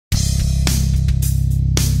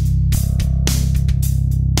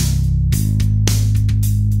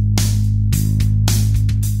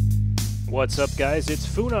What's up, guys? It's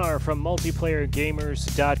Funar from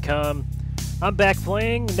MultiplayerGamers.com. I'm back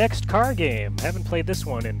playing Next Car Game. Haven't played this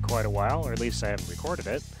one in quite a while, or at least I haven't recorded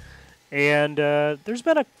it. And there's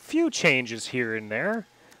been a few changes here and there.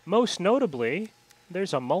 Most notably,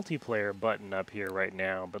 there's a multiplayer button up here right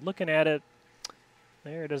now, but looking at it,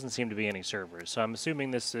 there doesn't seem to be any servers. So I'm assuming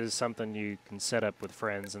this is something you can set up with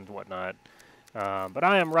friends and whatnot. But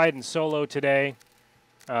I am riding solo today.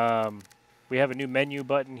 We have a new menu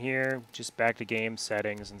button here, just back to game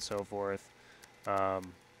settings and so forth.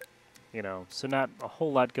 You know, so not a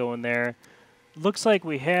whole lot going there. Looks like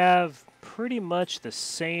we have pretty much the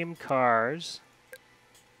same cars.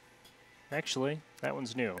 Actually, that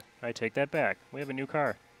one's new. I take that back. We have a new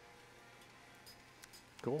car.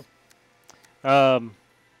 Cool. Can't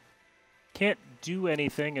do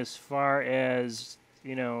anything as far as,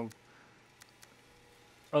 you know,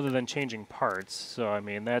 other than changing parts. So, I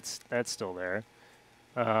mean, that's still there.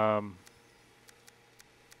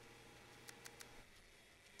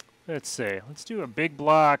 Let's see. Let's do a big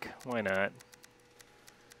block. Why not?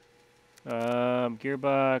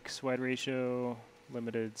 Gearbox, wide ratio,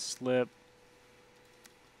 limited slip.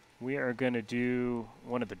 We are going to do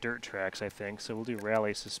one of the dirt tracks, I think. So we'll do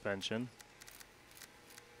rally suspension.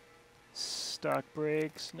 Stock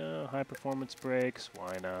brakes. No. High performance brakes.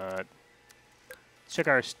 Why not? Let's check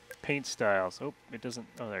our paint styles. Oh, it doesn't.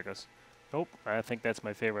 Oh, there it goes. Oh, I think that's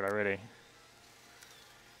my favorite already.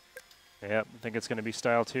 Yep, I think it's going to be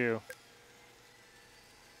style 2.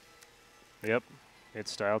 Yep, it's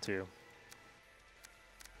style 2.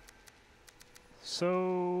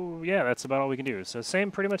 So, yeah, that's about all we can do. So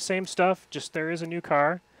pretty much same stuff, just there is a new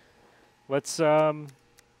car. Let's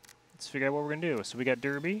figure out what we're going to do. So we got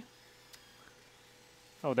Derby.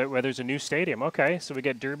 Oh, there's a new stadium. Okay, so we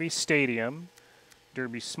got Derby Stadium,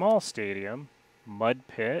 Derby Small Stadium, Mud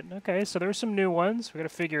Pit. Okay, so there's some new ones. We got a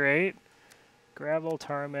figure 8. Gravel,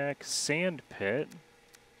 tarmac, sand pit.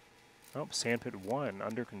 Oh, sand pit 1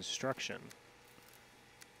 under construction.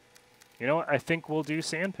 You know what? I think we'll do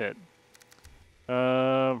sand pit.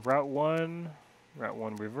 Route 1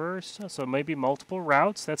 reverse. So maybe multiple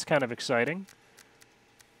routes. That's kind of exciting.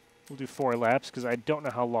 We'll do 4 laps because I don't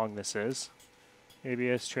know how long this is.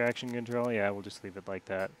 ABS traction control. Yeah, we'll just leave it like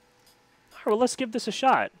that. All right, well, let's give this a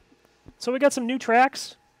shot. So we got some new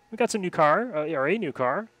tracks. We got some new car, or a new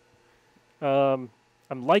car. I'm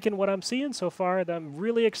liking what I'm seeing so far. I'm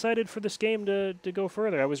really excited for this game to go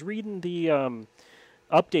further. I was reading the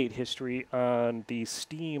update history on the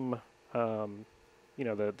Steam, you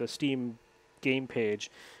know, the Steam game page,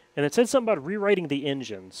 and it said something about rewriting the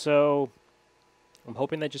engine. So I'm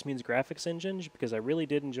hoping that just means graphics engine, because I really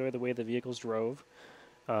did enjoy the way the vehicles drove.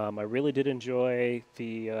 I really did enjoy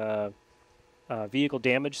the vehicle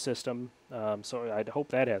damage system, so I hope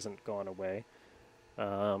that hasn't gone away.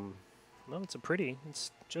 No,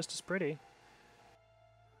 it's just as pretty.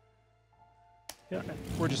 Yeah,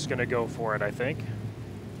 we're just gonna go for it, I think.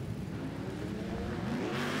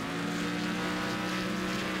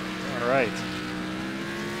 All right.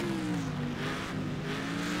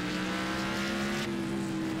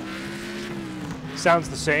 Sounds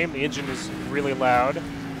the same. The engine is really loud.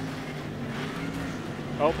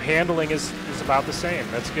 Oh, handling is about the same.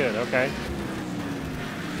 That's good, okay.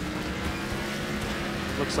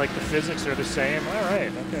 Looks like the physics are the same. All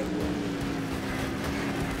right, okay.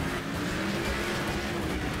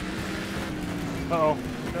 Uh-oh.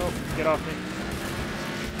 Nope, get off me.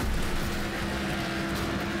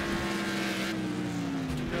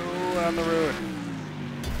 No, on the road.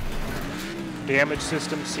 Damage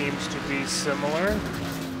system seems to be similar.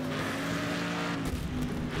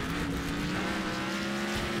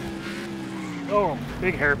 Oh,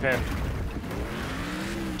 big hairpin.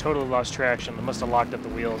 Totally lost traction. I must have locked up the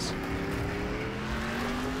wheels.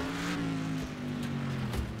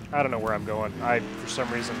 I don't know where I'm going. I, for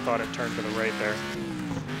some reason, thought it turned to the right there.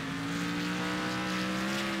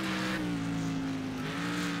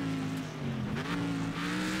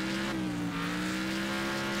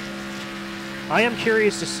 I am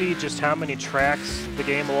curious to see just how many tracks the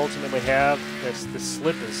game will ultimately have. The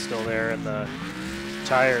slip is still there, and the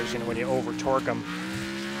tires, you know, when you over-torque them.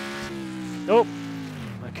 Nope.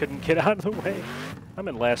 Couldn't get out of the way. I'm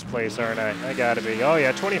in last place, aren't I? I gotta be. Oh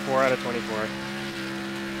yeah, 24 out of 24.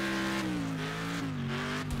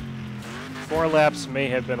 4 laps may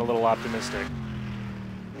have been a little optimistic.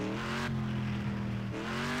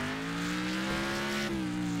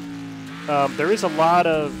 There is a lot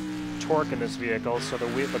of torque in this vehicle, so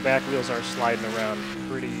the back wheels are sliding around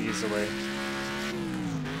pretty easily.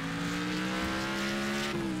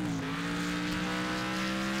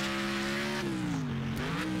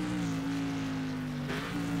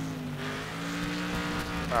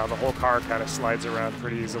 Wow, the whole car kind of slides around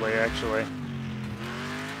pretty easily, actually.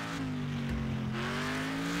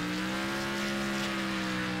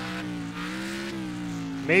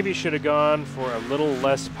 Maybe should have gone for a little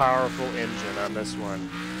less powerful engine on this one.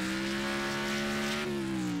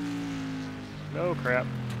 Oh, crap.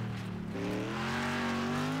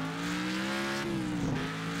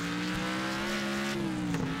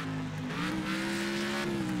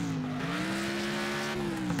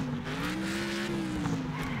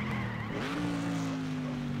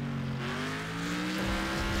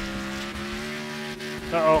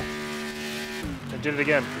 Uh-oh. I did it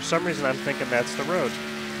again. For some reason, I'm thinking that's the road.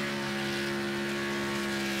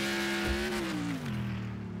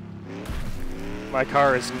 My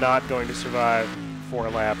car is not going to survive 4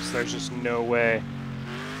 laps. There's just no way.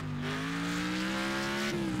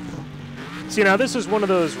 See, now this is one of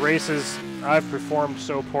those races I've performed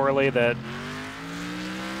so poorly that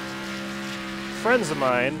friends of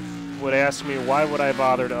mine would ask me, why would I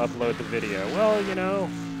bother to upload the video? Well, you know,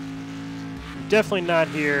 I'm definitely not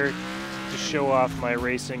here to show off my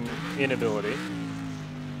racing inability.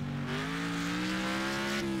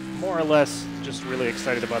 More or less just really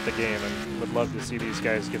excited about the game and would love to see these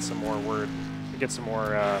guys get some more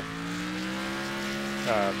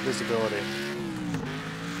visibility.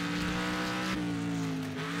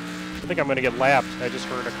 I think I'm going to get lapped. I just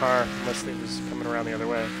heard a car, unless it was coming around the other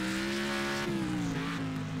way.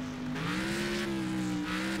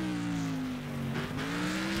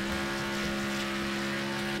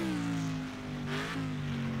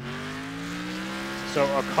 So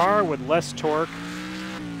a car with less torque,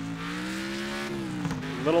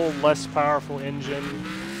 a little less powerful engine.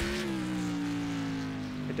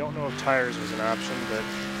 I don't know if tires was an option, but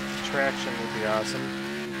traction would be awesome.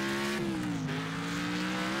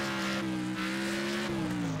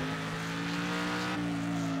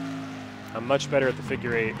 I'm much better at the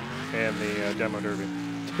figure 8 and the demo derby.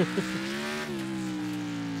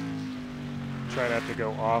 Try not to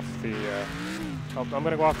go off the... I'm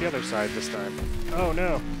going to go off the other side this time. Oh,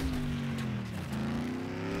 no.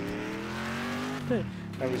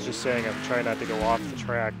 I was just saying I'm trying not to go off the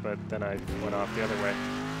track, but then I went off the other way.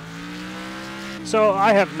 So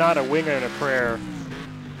I have not a wing and a prayer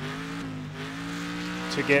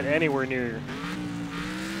to get anywhere near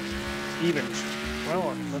even,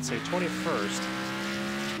 well, let's say 21st,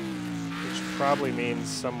 which probably means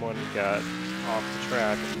someone got off the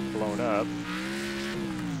track and blown up.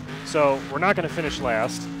 So we're not going to finish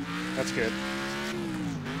last. That's good.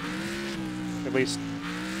 At least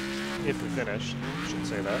if we finish. I should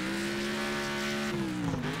say that.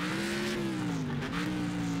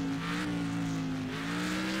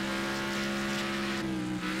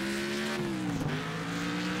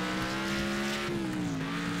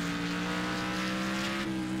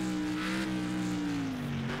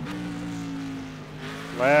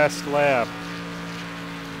 Last lap.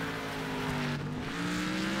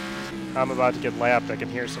 I'm about to get lapped. I can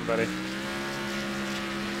hear somebody.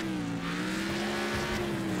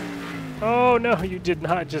 Oh no, you did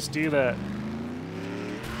not just do that.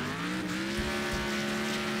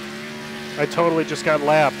 I totally just got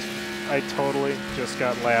lapped. I totally just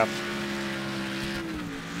got lapped.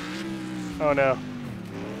 Oh no.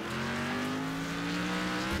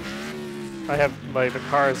 I have, like, the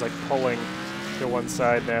car is like pulling to one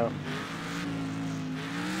side now.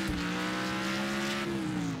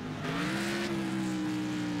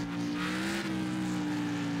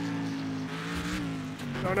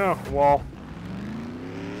 Oh no, wall.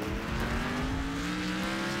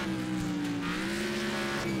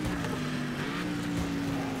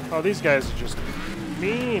 Oh, these guys are just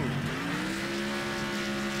mean.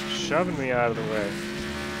 Shoving me out of the way.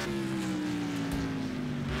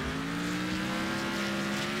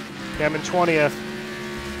 Okay, I'm in 20th.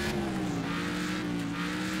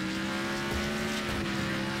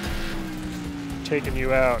 Taking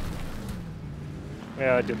you out.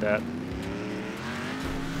 Yeah, I did that.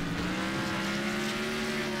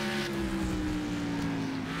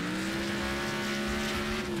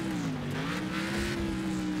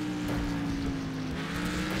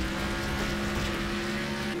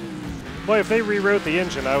 Boy, if they rewrote the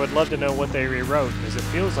engine, I would love to know what they rewrote, because it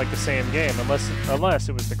feels like the same game, unless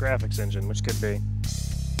it was the graphics engine, which could be.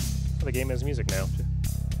 Well, the game has music now.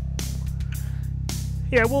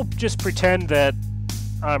 Yeah, we'll just pretend that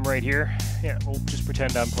I'm right here. Yeah, we'll just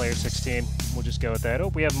pretend I'm player 16. We'll just go with that. Oh,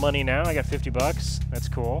 we have money now. I got 50 bucks. That's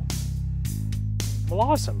cool. Well,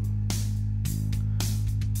 awesome.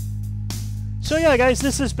 So yeah, guys,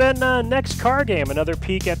 this has been Next Car Game, another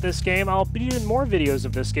peek at this game. I'll be doing more videos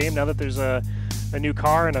of this game now that there's a a new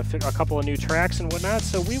car and a couple of new tracks and whatnot,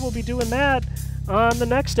 so we will be doing that on the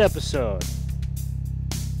next episode.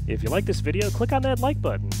 If you like this video, click on that like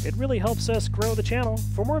button. It really helps us grow the channel.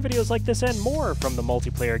 For more videos like this and more from the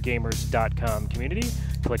MultiplayerGamers.com community,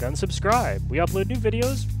 click on subscribe. We upload new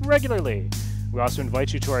videos regularly. We also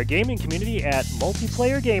invite you to our gaming community at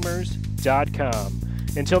MultiplayerGamers.com.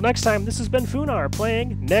 Until next time, this has been Funar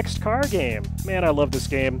playing Next Car Game. Man, I love this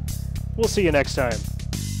game. We'll see you next time.